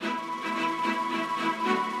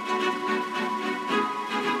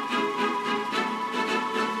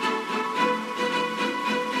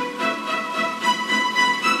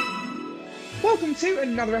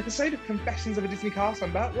another episode of Confessions of a Disney Cast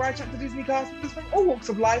Member, where I chat to Disney cast members from all walks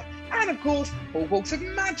of life and, of course, all walks of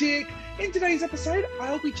magic. In today's episode,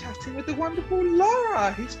 I'll be chatting with the wonderful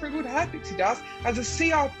Laura, who sprinkled her pixie dust as a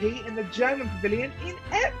CRP in the German Pavilion in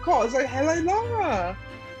Epcot. So, hello, Laura.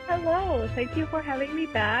 Hello, thank you for having me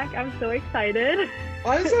back. I'm so excited.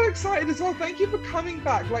 I'm so excited as well. Thank you for coming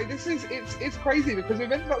back. Like, it's crazy because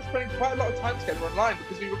we've ended up spending quite a lot of time together online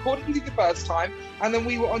because we recorded you the first time and then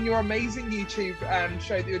we were on your amazing YouTube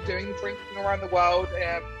show that you're doing, the Drinking Around the World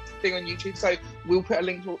thing on YouTube. So we'll put a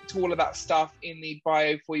link to all of that stuff in the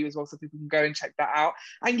bio for you as well so people can go and check that out.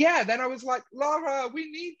 And yeah, then I was like, Laura,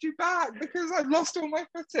 we need you back because I've lost all my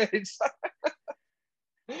footage.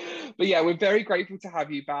 But yeah, we're very grateful to have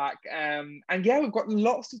you back. And yeah, we've got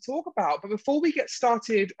lots to talk about. But before we get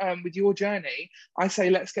started with your journey, I say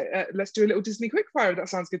let's do a little Disney quickfire, if that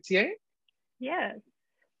sounds good to you. Yes.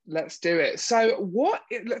 Let's do it. So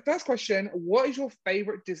first question, what is your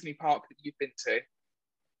favorite Disney park that you've been to?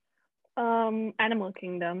 Animal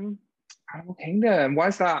Kingdom. Animal Kingdom. Why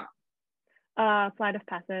is that? Flight of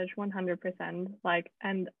Passage, 100%.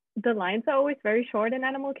 And the lines are always very short in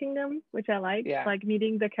Animal Kingdom, which I like. Yeah. Like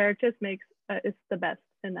meeting the characters is the best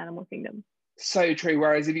in Animal Kingdom. So true.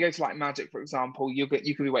 Whereas if you go to like Magic, for example, you could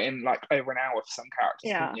be waiting like over an hour for some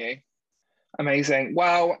characters, couldn't you? Amazing.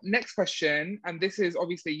 Well, next question, and this is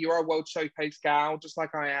obviously you're a World Showcase gal, just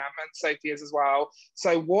like I am, and Sophie is as well.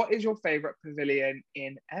 So, what is your favorite pavilion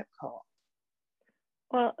in Epcot?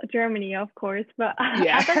 Well, Germany, of course, but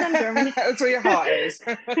yeah. other than Germany, that's where your heart is.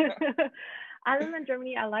 Other than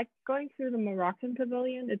Germany, I like going through the Moroccan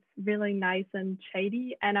pavilion. It's really nice and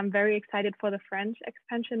shady, and I'm very excited for the French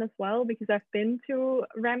expansion as well because I've been to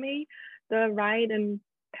Remy, the ride in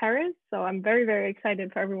Paris, so I'm very, very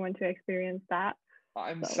excited for everyone to experience that.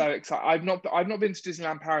 I'm so excited. I've not been to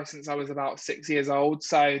Disneyland Paris since I was about 6 years old,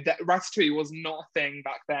 so that Ratatouille was not a thing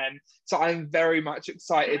back then. So I'm very much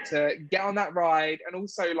excited to get on that ride, and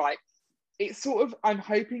also like it sort of, I'm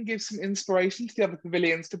hoping, gives some inspiration to the other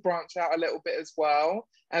pavilions to branch out a little bit as well.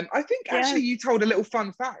 I think actually you told a little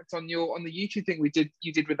fun fact on the YouTube thing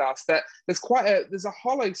you did with us that there's a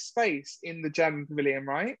hollow space in the German pavilion,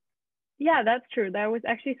 right? Yeah, that's true. There was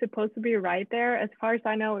actually supposed to be a ride there. As far as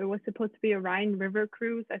I know, it was supposed to be a Rhine River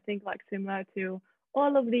cruise, I think like similar to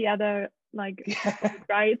all of the other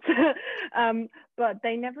rides. But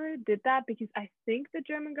they never did that because I think the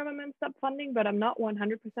German government stopped funding, but I'm not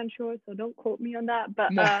 100% sure, so don't quote me on that.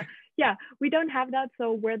 But yeah, we don't have that.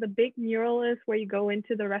 So where the big mural is, where you go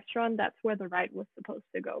into the restaurant, that's where the ride was supposed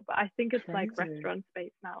to go. But I think it's like restaurant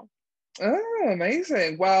space now. Oh,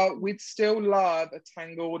 amazing. Well, we'd still love a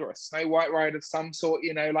Tangled or a Snow White ride of some sort,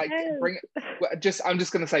 bring it. I'm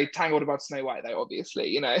just going to say Tangled above Snow White, though,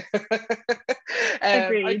 obviously,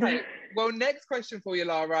 Agreed. Okay, well, next question for you,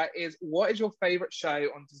 Lara, is what is your favorite show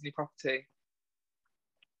on Disney property?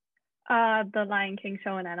 The Lion King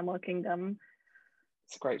show in Animal Kingdom.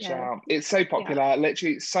 It's a great show. It's so popular.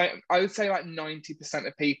 Literally, I would say like 90%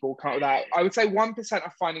 of people can't without. I would say 1%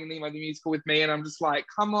 are Finding Nemo the musical with me, and I'm just like,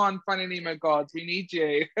 come on, Finding Nemo gods, we need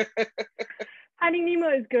you. Finding Nemo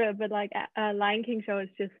is good, but like Lion King show is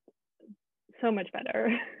just so much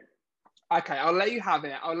better. Okay, I'll let you have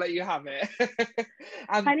it.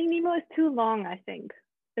 And Finding Nemo is too long, I think.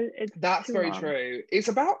 That's very true. I think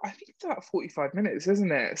it's about 45 minutes,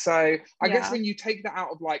 isn't it? So I guess when you take that out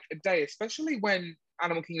of like a day, especially when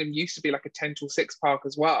Animal Kingdom used to be like a 10 till 6 park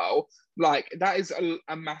as well, like that is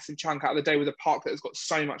a massive chunk out of the day with a park that has got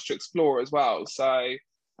so much to explore as well. So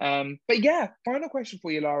but yeah, final question for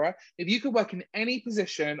you, Lara. If you could work in any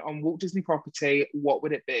position on Walt Disney property, what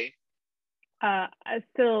would it be?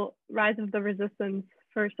 Still Rise of the Resistance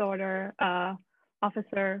First Order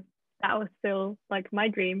officer. That was still like my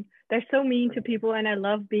dream. They're so mean to people, and I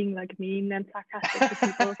love being like mean and sarcastic to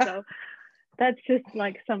people. So that's just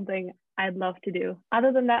like something I'd love to do.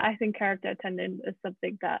 Other than that, I think character attendant is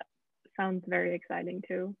something that sounds very exciting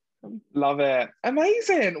too. Love it.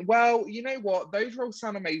 Amazing. Well, you know what? Those roles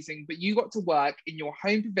sound amazing, but you got to work in your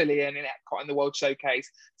home pavilion in Epcot in the World Showcase.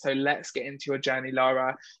 So let's get into your journey,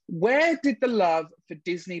 Lara. Where did the love for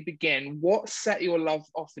Disney begin? What set your love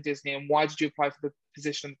off for Disney, and why did you apply for the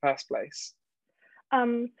position in the first place?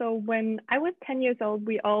 So when I was 10 years old,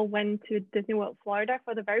 we all went to Disney World, Florida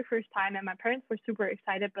for the very first time, and my parents were super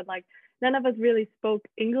excited, but like none of us really spoke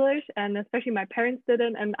English, and especially my parents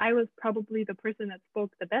didn't, and I was probably the person that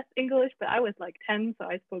spoke the best English, but I was like 10, so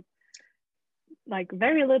I spoke like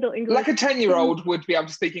very little English. Like a 10-year-old would be able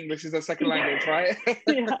to speak English as a second language, right?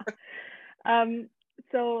 Yeah.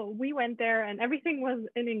 So we went there and everything was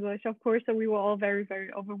in English, of course. So we were all very, very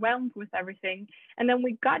overwhelmed with everything. And then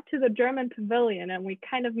we got to the German pavilion and we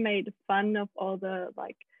kind of made fun of all the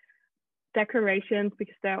like decorations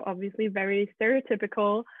because they're obviously very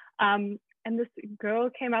stereotypical. And this girl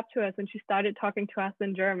came up to us and she started talking to us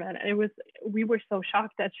in German. And we were so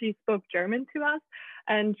shocked that she spoke German to us.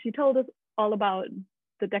 And she told us all about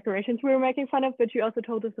the decorations we were making fun of, but she also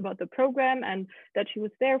told us about the program and that she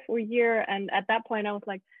was there for a year. And at that point I was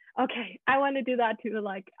like, okay, I want to do that too.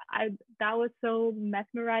 Like that was so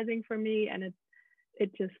mesmerizing for me, and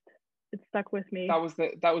it stuck with me. That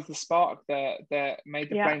was the spark that made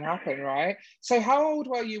the flame happen, right? So how old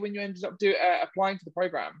were you when you ended up applying for the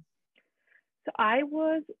program? So I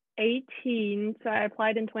was 18, so I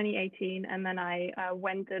applied in 2018, and then I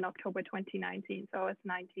went in October 2019. So I was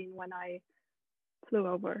 19 when I flew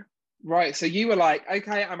over. Right, so you were like,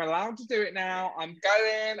 okay, I'm allowed to do it now. I'm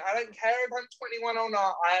going. I don't care if I'm 21 or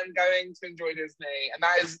not. I am going to enjoy Disney, and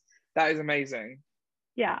that is amazing.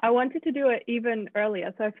 Yeah, I wanted to do it even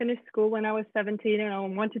earlier. So I finished school when I was 17, and I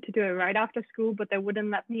wanted to do it right after school, but they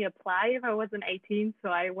wouldn't let me apply if I wasn't 18. So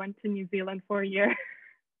I went to New Zealand for a year.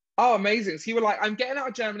 Oh, amazing. So you were like, I'm getting out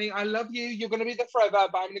of Germany. I love you. You're going to be there forever,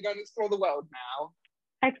 but I'm going to go and explore the world now.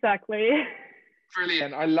 Exactly.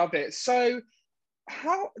 Brilliant. I love it. So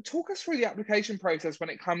talk us through the application process when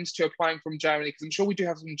it comes to applying from Germany, because I'm sure we do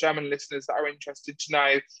have some German listeners that are interested to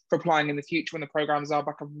know for applying in the future when the programs are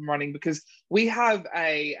back up and running, because we have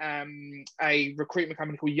a recruitment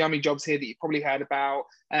company called Yummy Jobs here that you probably heard about.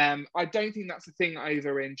 I don't think that's a thing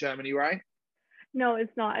over in Germany, right? No,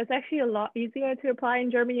 it's not. It's actually a lot easier to apply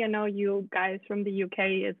in Germany. I know you guys from the UK,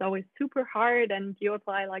 it's always super hard and you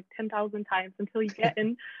apply like 10,000 times until you get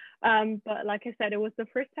in. But like I said, it was the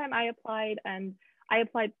first time I applied, and I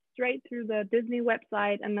applied straight through the Disney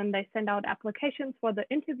website, and then they send out applications for the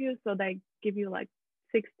interview. So they give you like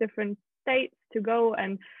 6 different states to go.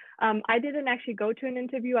 And I didn't actually go to an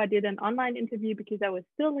interview. I did an online interview because I was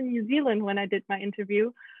still in New Zealand when I did my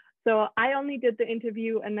interview. So I only did the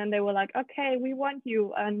interview, and then they were like, okay, we want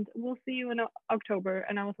you and we'll see you in October.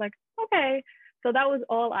 And I was like, okay. So that was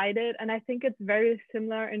all I did. And I think it's very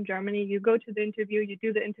similar in Germany. You go to the interview, you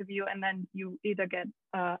do the interview, and then you either get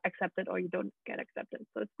accepted or you don't get accepted.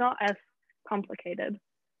 So it's not as complicated.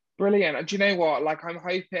 Brilliant. And do you know what? Like, I'm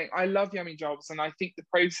hoping, I love Yummy Jobs, and I think the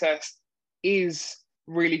process is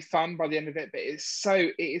really fun by the end of it, but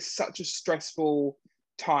it is such a stressful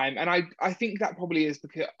time. And I think that probably is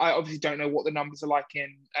because I obviously don't know what the numbers are like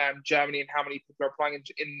in Germany and how many people are applying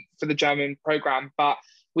in for the German program. But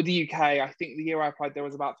with the UK, I think the year I applied, there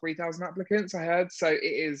was about 3,000 applicants, I heard. So it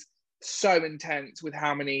is so intense with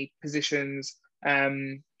how many positions, how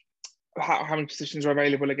many positions are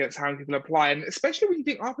available against how many people apply. And especially when you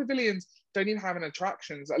think our pavilions don't even have an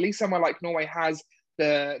attractions. At least somewhere like Norway has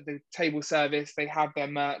the table service, they have their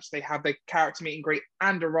merch, they have their character meet and greet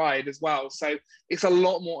and a ride as well. So it's a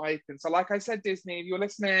lot more open. So like I said, Disney, if you're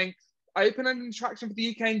listening, open an attraction for the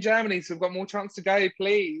UK and Germany so we've got more chance to go,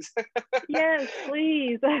 please. Yes,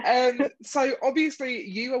 please. So obviously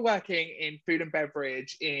you were working in food and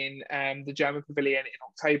beverage in the German pavilion in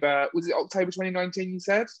October. Was it October 2019 you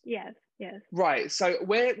said? Yes. Right. So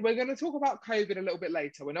we're going to talk about COVID a little bit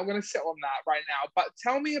later. We're not going to sit on that right now. But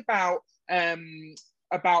tell me about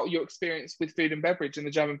your experience with food and beverage in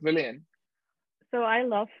the German pavilion. So I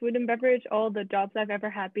love food and beverage. All the jobs I've ever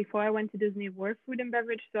had before I went to Disney were food and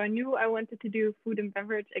beverage. So I knew I wanted to do food and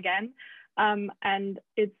beverage again. And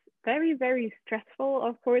it's very, very stressful,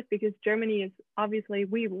 of course, because Germany is obviously,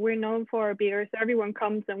 we're known for our beer. So everyone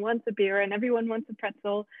comes and wants a beer and everyone wants a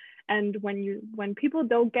pretzel. And when people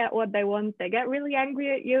don't get what they want, they get really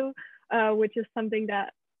angry at you, which is something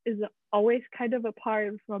that is always kind of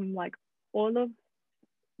apart from like all of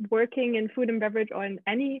working in food and beverage or in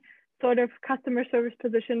any sort of customer service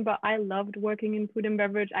position. But I loved working in food and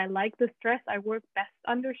beverage. I like the stress. I work best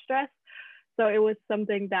under stress. So it was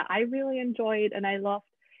something that I really enjoyed, and I loved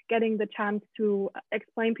getting the chance to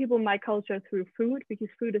explain people my culture through food, because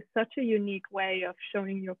food is such a unique way of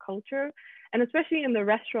showing your culture. And especially in the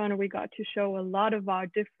restaurant, we got to show a lot of our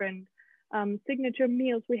different signature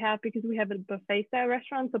meals we have, because we have a buffet style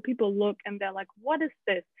restaurant. So people look and they're like, what is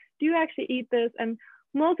this? Do you actually eat this? And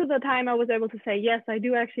most of the time I was able to say, yes, I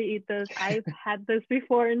do actually eat this. I've had this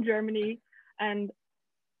before in Germany. And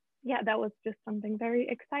yeah, that was just something very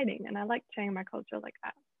exciting. And I like sharing my culture like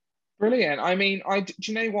that. Brilliant. I mean, do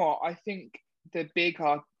you know what? I think the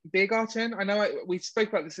Biergarten, I know we spoke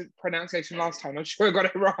about this pronunciation last time. I'm sure I got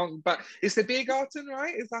it wrong, but it's the Biergarten,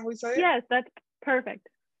 right? Is that how we say it? Yes, that's perfect.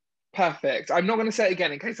 Perfect. I'm not going to say it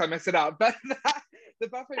again in case I mess it up, but the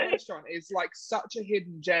buffet restaurant is like such a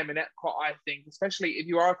hidden gem in Epcot, I think, especially if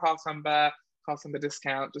you are a cast member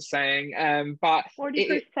discount, just saying. But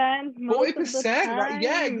 40% most of the 40%, like,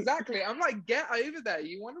 yeah, time. exactly. I'm like, get over there.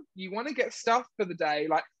 You want to get stuff for the day.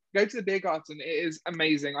 Like, go to the beer garden. It is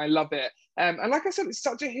amazing. I love it. And like I said, it's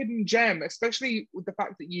such a hidden gem, especially with the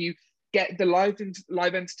fact that you get the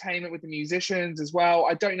live entertainment with the musicians as well.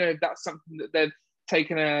 I don't know if that's something that they've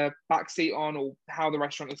taken a backseat on, or how the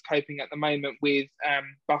restaurant is coping at the moment with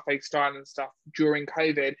buffet style and stuff during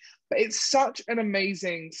COVID. But it's such an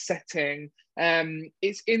amazing setting.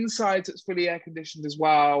 It's inside, so it's fully air conditioned as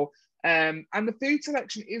well. And the food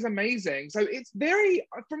selection is amazing. So it's very,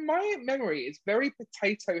 from my memory, it's very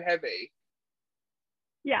potato heavy.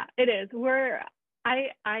 Yeah, it is.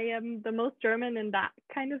 I am the most German in that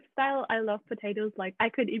kind of style. I love potatoes. Like, I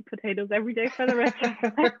could eat potatoes every day for the rest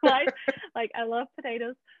of my life. Like, I love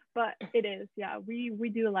potatoes, but it is, yeah,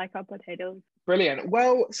 we do like our potatoes. Brilliant.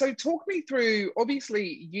 Well, so talk me through,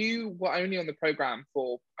 obviously you were only on the program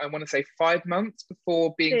for, I want to say 5 months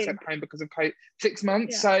before being sent home because of COVID, 6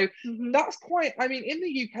 months. Yeah. So that's quite, I mean, in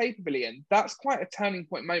the UK pavilion, that's quite a turning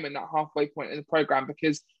point moment, that halfway point in the program,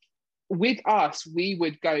 because with us, we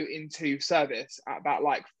would go into service at that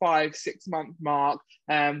like 5-6 month mark,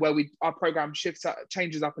 where our program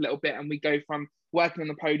changes up a little bit, and we go from working on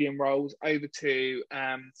the podium roles over to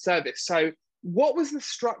service. So what was the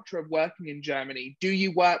structure of working in Germany? Do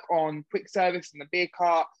you work on quick service and the beer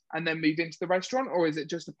cart and then move into the restaurant, or is it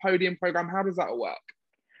just a podium program? How does that all work?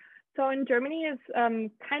 So in Germany, it's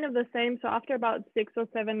kind of the same. So after about 6 or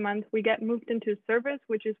 7 months, we get moved into service,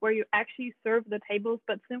 which is where you actually serve the tables.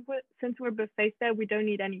 But since we're buffet style, we don't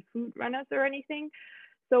need any food runners or anything.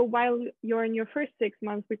 So while you're in your first 6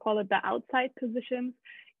 months, we call it the outside positions.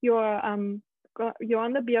 You're on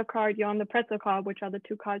the beer cart, you're on the pretzel cart, which are the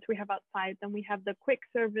 2 carts we have outside. Then we have the quick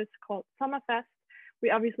service called Sommerfest. We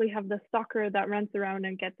obviously have the stocker that runs around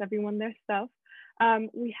and gets everyone their stuff.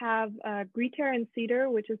 We have greeter and seater,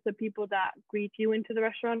 which is the people that greet you into the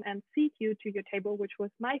restaurant and seat you to your table, which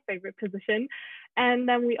was my favorite position. And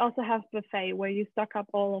then we also have buffet, where you stock up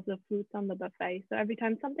all of the foods on the buffet. So every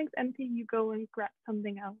time something's empty, you go and grab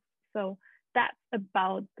something else. So that's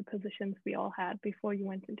about the positions we all had before you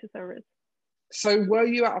went into service. So were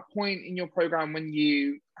you at a point in your program when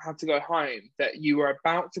you had to go home that you were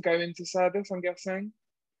about to go into service, I'm guessing?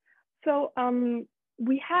 So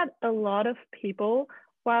we had a lot of people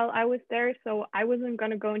while I was there, so I wasn't going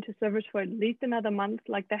to go into service for at least another month.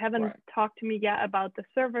 Like, they haven't talked to me yet about the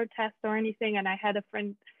server test or anything. And I had a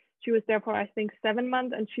friend, she was there for, I think, 7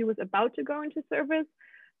 months, and she was about to go into service.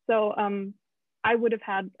 So I would have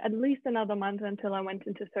had at least another month until I went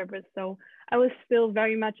into service. So I was still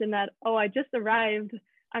very much in that, oh, I just arrived,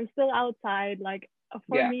 I'm still outside. Like,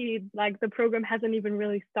 for me, like, the program hasn't even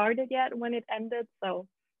really started yet when it ended. So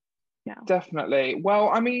yeah, definitely. Well,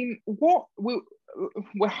 I mean,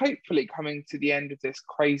 we're hopefully coming to the end of this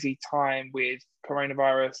crazy time with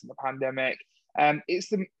coronavirus and the pandemic. I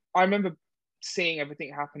remember seeing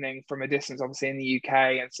everything happening from a distance, obviously in the UK,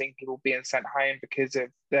 and seeing people being sent home because of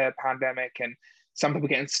the pandemic, and some people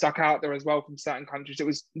getting stuck out there as well from certain countries. It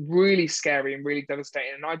was really scary and really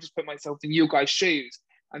devastating. And I just put myself in you guys' shoes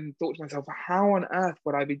and thought to myself, how on earth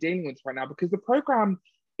would I be dealing with right now? Because the program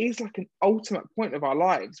is like an ultimate point of our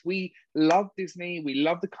lives. We love Disney, we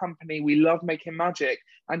love the company, we love making magic,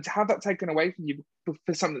 and to have that taken away from you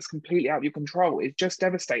for something that's completely out of your control is just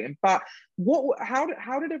devastating. But how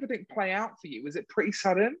did everything play out for you? Was it pretty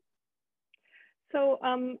sudden? So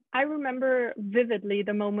I remember vividly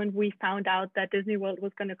the moment we found out that Disney World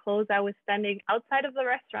was going to close. I was standing outside of the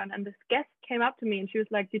restaurant, and this guest came up to me and she was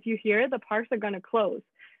like, "Did you hear? The parks are going to close."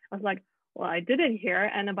 I was like, well, I didn't hear.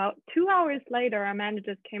 And about 2 hours later, our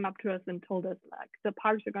managers came up to us and told us, like, the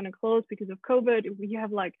parks are going to close because of COVID. We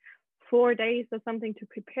have like 4 days or something to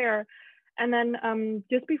prepare. And then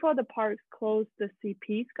just before the parks closed, the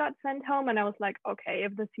CPs got sent home. And I was like, okay,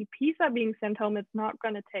 if the CPs are being sent home, it's not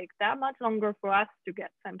going to take that much longer for us to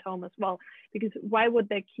get sent home as well, because why would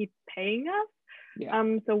they keep paying us? Yeah.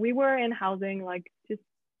 So we were in housing, like, just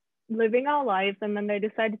living our lives, and then they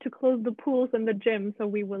decided to close the pools and the gym, so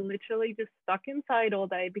we were literally just stuck inside all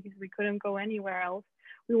day because we couldn't go anywhere else.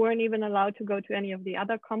 We weren't even allowed to go to any of the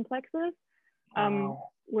other complexes.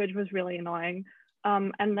 Which was really annoying.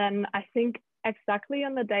 And then I think exactly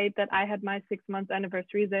on the date that I had my 6-month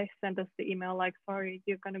anniversary, they sent us the email like, sorry,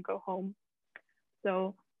 you're gonna go home.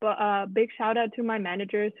 So, but big shout out to my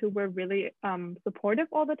managers who were really supportive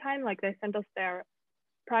all the time. Like, they sent us their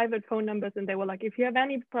private phone numbers, and they were like, if you have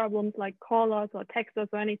any problems, like, call us or text us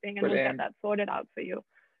or anything, and we'll get that sorted out for you.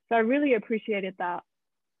 So I really appreciated that.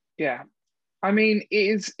 Yeah, I mean,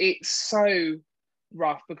 it's so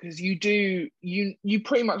rough because you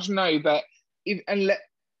pretty much know that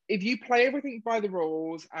if you play everything by the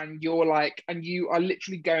rules and you're like and you are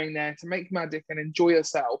literally going there to make magic and enjoy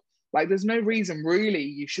yourself, like there's no reason really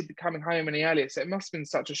you should be coming home any earlier. So it must have been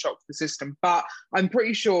such a shock to the system. But I'm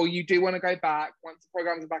pretty sure you do want to go back once the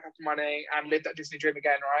programs are back up and running and live that Disney dream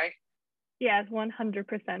again, right? Yes,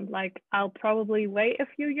 100%. Like I'll probably wait a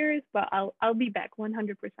few years, but I'll be back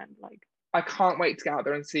 100%. Like I can't wait to get out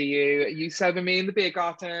there and see you. You serving me in the beer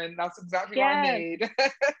garden. That's exactly what I yes, need.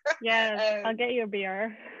 yes, I'll um, get you a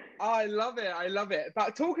beer. I love it. I love it.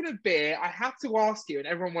 But talking of beer, I have to ask you, and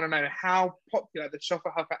everyone want to know how popular the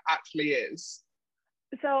Schöfferhofer actually is.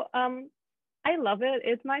 So I love it.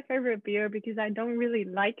 It's my favorite beer because I don't really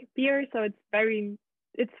like beer, so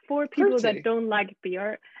it's for people that Fruity. don't like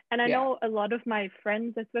beer. And I Yeah. know a lot of my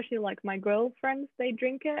friends, especially like my girlfriends, they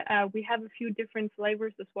drink it. We have a few different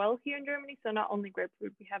flavors as well here in Germany. So not only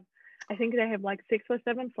grapefruit, I think they have like 6 or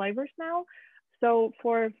 7 flavors now. So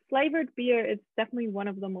for flavored beer, it's definitely one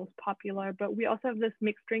of the most popular. But we also have this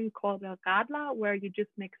mixed drink called a Radler, where you just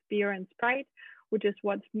mix beer and Sprite, which is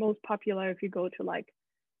what's most popular if you go to like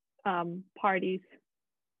parties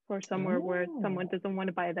or somewhere where someone Oh, doesn't want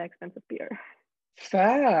to buy the expensive beer.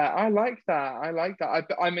 fair. I like that. I like that.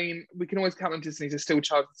 I mean, we can always count on Disney to still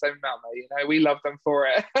charge the same amount, though. You know, we love them for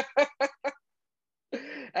it.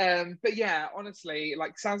 But yeah, honestly,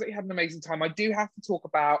 like sounds like you had an amazing time. I do have to talk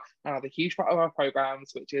about the huge part of our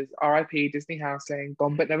programs, which is RIP Disney Housing,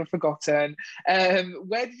 Gone but Never Forgotten.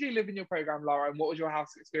 Where did you live in your program, Laura, and what was your house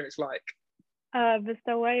experience like?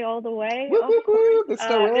 Vista Way all the way, Woo, of woo, course. woo, the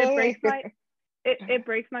story. It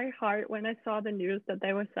breaks my heart when I saw the news that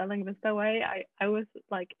they were selling Vista Way. I was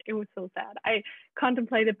like, it was so sad. I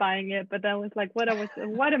contemplated buying it, but then was like, what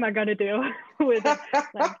am I gonna do with it?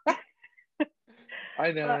 Like,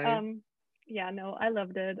 I but know. yeah, no, I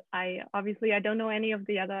loved it. I don't know any of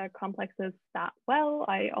the other complexes that well.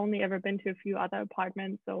 I only ever been to a few other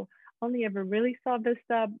apartments, so only ever really saw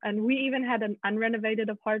Vista. And we even had an unrenovated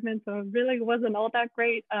apartment, so it really wasn't all that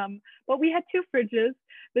great. But we had 2 fridges.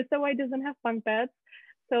 Vista Way doesn't have bunk beds,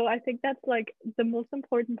 so I think that's like the most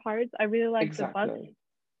important part. I really like the bus Exactly.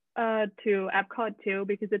 to Epcot too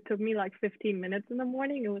because it took me like 15 minutes in the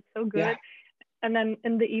morning. It was so Yeah, good. And then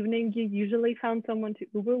in the evening, you usually found someone to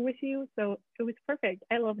Uber with you. So it was perfect.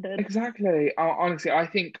 I loved it. exactly. Honestly, I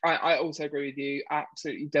think I also agree with you.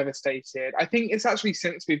 Absolutely devastated. I think it's actually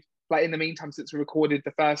since we've like in the meantime since we recorded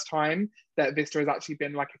the first time that Vista has actually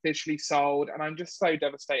been like officially sold, and I'm just so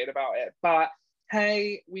devastated about it. But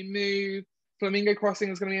hey, we move. Flamingo Crossing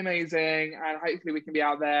is going to be amazing, and hopefully we can be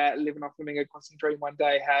out there living our Flamingo Crossing dream one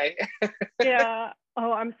day. Hey. Yeah.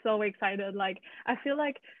 Oh, I'm so excited. Like, I feel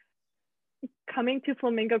like coming to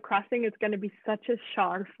Flamingo Crossing is going to be such a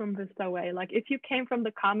shock from Vista Way. Like, if you came from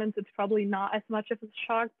the comments, it's probably not as much of a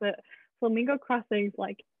shock, but Flamingo Crossing is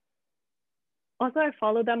like, also, I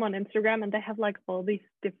follow them on Instagram and they have like all these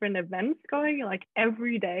different events going like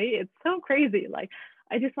every day. It's so crazy. Like,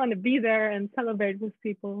 I just want to be there and celebrate with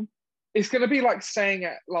people. It's going to be like staying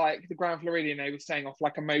at like the Grand Floridian. They were staying off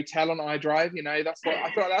like a motel on iDrive. You know, that's what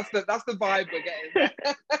I feel like. That's the vibe we're getting there.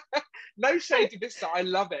 No shade to Vista. I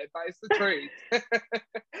love it, but it's the truth.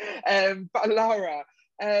 But Laura,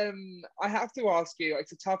 I have to ask you.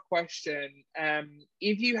 It's a tough question.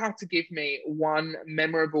 If you had to give me one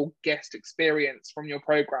memorable guest experience from your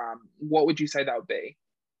program, what would you say that would be?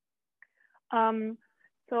 Um,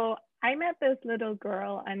 so I met this little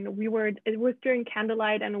girl and it was during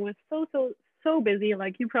candlelight and it was so busy.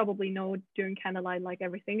 Like you probably know during candlelight, like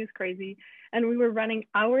everything is crazy. And we were running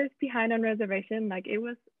hours behind on reservation. Like it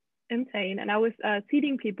was insane. And I was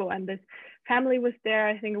seating people and this family was there.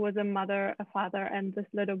 I think it was a mother, a father, and this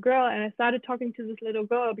little girl. And I started talking to this little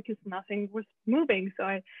girl because nothing was moving. So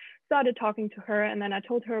I started talking to her and then I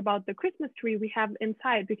told her about the Christmas tree we have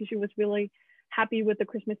inside because she was really happy with the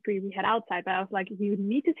Christmas tree we had outside. But I was like, you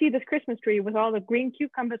need to see this Christmas tree with all the green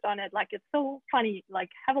cucumbers on it. Like, it's so funny. Like,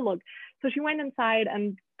 have a look. So she went inside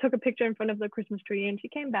and took a picture in front of the Christmas tree and she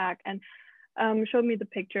came back and showed me the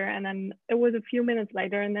picture. And then it was a few minutes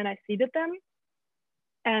later and then I seated them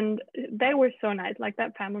and they were so nice. Like,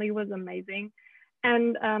 that family was amazing.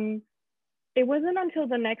 And it wasn't until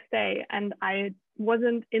the next day and I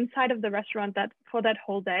wasn't inside of the restaurant that for that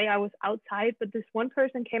whole day. I was outside, but this one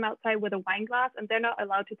person came outside with a wine glass and they're not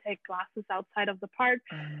allowed to take glasses outside of the park.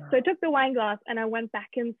 So I took the wine glass and I went back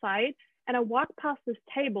inside and I walked past this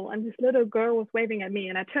table and this little girl was waving at me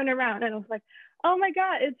and I turned around and I was like, oh my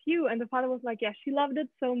God, it's you. And the father was like, yeah, she loved it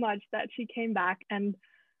so much that she came back. And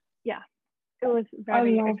yeah, it was I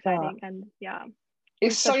very love that. exciting. And yeah, it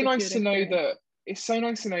was It's such so a nice cute to know experience. that it's so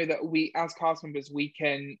nice to know that we, as cast members, we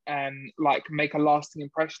can like make a lasting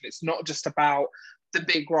impression. It's not just about the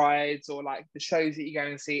big rides or like the shows that you go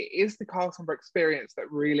and see. It is the cast member experience that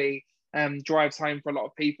really drives home for a lot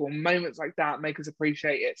of people. Moments like that make us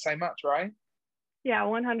appreciate it so much, right? Yeah,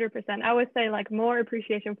 100%. I would say like more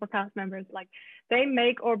appreciation for cast members. Like they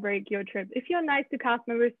make or break your trip. If you're nice to cast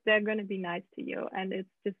members, they're going to be nice to you. And it's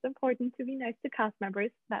just important to be nice to cast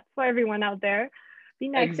members. That's for everyone out there. Be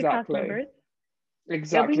nice to cast members.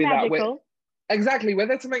 Exactly They'll be that. magical. Exactly. We're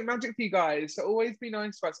there to make magic for you guys. So always be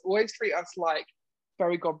nice to us. Always treat us like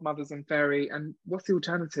fairy godmothers and fairy. And what's the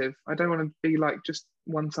alternative? I don't want to be like just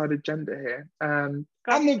one-sided gender here.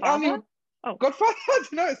 Godfather? Oh, Godfather?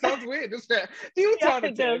 No, it sounds weird, doesn't it? The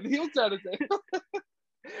alternative. The alternative.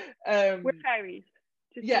 We're fairies.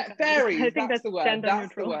 Yeah, fairies. I think that's the word.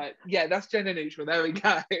 That's the word. Yeah, that's gender neutral. There we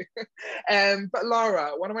go. But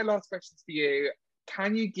Lara, one of my last questions for you.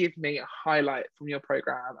 Can you give me a highlight from your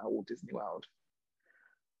program at Walt Disney World?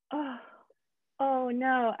 Oh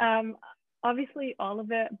no. Obviously all of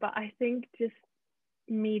it, but I think just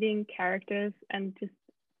meeting characters and just,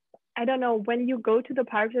 I don't know, when you go to the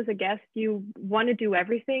parks as a guest, you want to do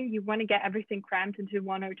everything. You want to get everything crammed into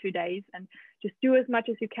 1 or 2 days and just do as much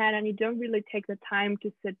as you can. And you don't really take the time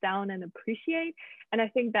to sit down and appreciate. And I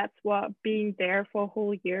think that's what being there for a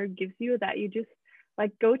whole year gives you, that you just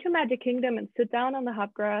like go to Magic Kingdom and sit down on the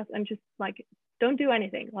hopgrass and just like, don't do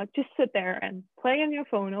anything. Like just sit there and play on your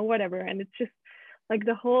phone or whatever. And it's just like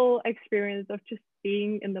the whole experience of just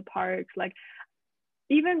being in the parks. Like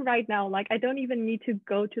even right now, like I don't even need to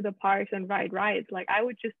go to the parks and ride rides. Like I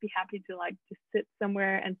would just be happy to like just sit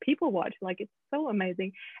somewhere and people watch. Like it's so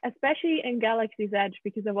amazing, especially in Galaxy's Edge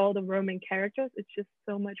because of all the roaming characters. It's just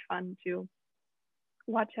so much fun to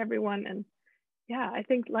watch everyone. And yeah, I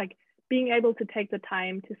think like being able to take the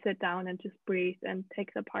time to sit down and just breathe and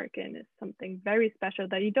take the park in is something very special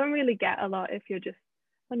that you don't really get a lot if you're just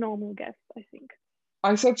a normal guest, I think.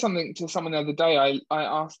 I said something to someone the other day. I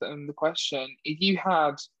asked them the question, if you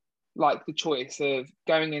had like the choice of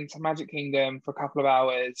going into Magic Kingdom for a couple of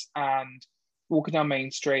hours and walking down Main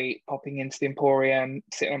Street, popping into the Emporium,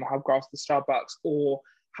 sitting on the hubgrass for Starbucks, or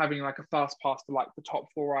having like a fast pass to like the top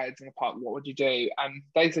 4 rides in the park, what would you do? And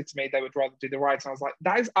they said to me they would rather do the rides. And I was like,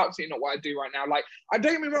 that is absolutely not what I do right now. Like, I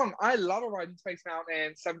don't get me wrong, I love a ride in Space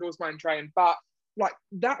Mountain, Seven Dwarfs Mine Train, but like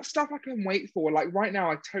that stuff I can wait for. Like right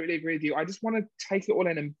now, I totally agree with you. I just want to take it all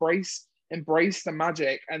in, embrace the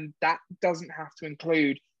magic, and that doesn't have to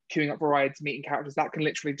include queuing up for rides, meeting characters. That can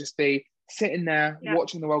literally just be sitting there,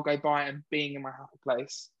 watching the world go by, and being in my happy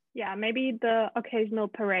place. Yeah, maybe the occasional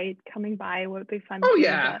parade coming by would be fun. Oh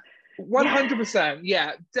yeah, 100%.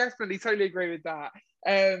 Yeah, definitely, totally agree with that.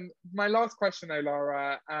 My last question though,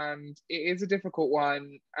 Lara, and it is a difficult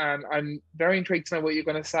one, and I'm very intrigued to know what you're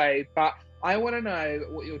going to say, but I want to know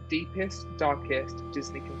what your deepest, darkest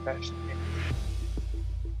Disney confession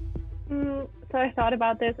is. So I thought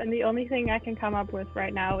about this, and the only thing I can come up with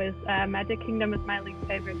right now is Magic Kingdom is my least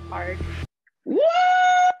favorite park. What?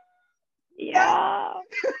 Yeah.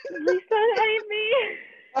 Please don't hate me.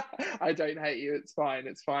 I don't hate you. It's fine.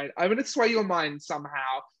 It's fine. I'm going to sway your mind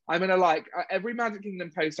somehow. I'm going to like every Magic Kingdom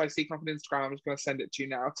post I see come up on Instagram, I'm just going to send it to you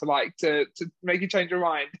now to make you change your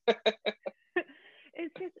mind.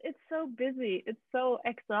 It's so busy. It's so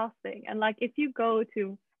exhausting. And like if you go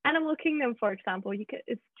to Animal Kingdom, for example,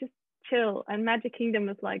 it's just chill, and Magic Kingdom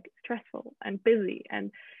is like stressful and busy.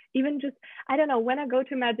 And even just, I don't know, when I go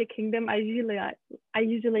to Magic Kingdom, I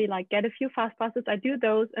usually like get a few fast passes. I do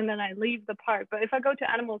those and then I leave the park. But if I go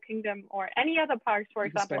to Animal Kingdom or any other parks, for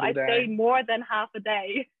example, I stay more than half a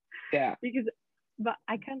day. Yeah. But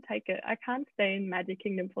I can't take it. I can't stay in Magic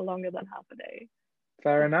Kingdom for longer than half a day.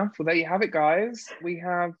 Fair enough. Well, there you have it, guys. We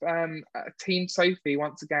have Team Sophie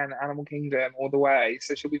once again, Animal Kingdom all the way.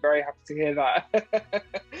 So she'll be very happy to hear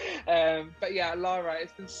that. But yeah, Lara,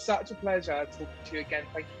 it's been such a pleasure talking to you again.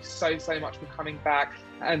 Thank you so much for coming back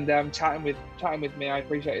and chatting with me. I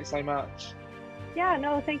appreciate it so much. Yeah,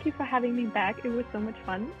 no, thank you for having me back. It was so much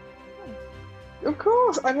fun. Of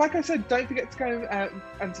course, and like I said, don't forget to go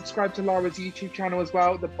and subscribe to Lara's YouTube channel as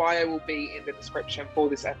well. The bio will be in the description for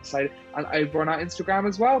this episode and over on our Instagram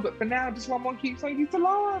as well. But for now, just one more keep saying you to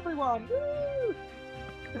Lara, everyone. Woo!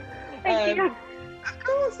 Thank you. Of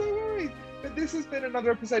course, no worries. But this has been another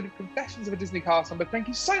episode of Confessions of a Disney Cast Member. Thank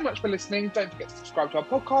you so much for listening. Don't forget to subscribe to our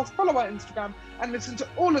podcast, follow our Instagram, and listen to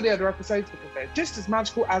all of the other episodes because they're just as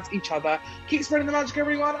magical as each other. Keep spreading the magic,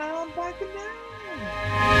 everyone, and bye for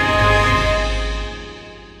now.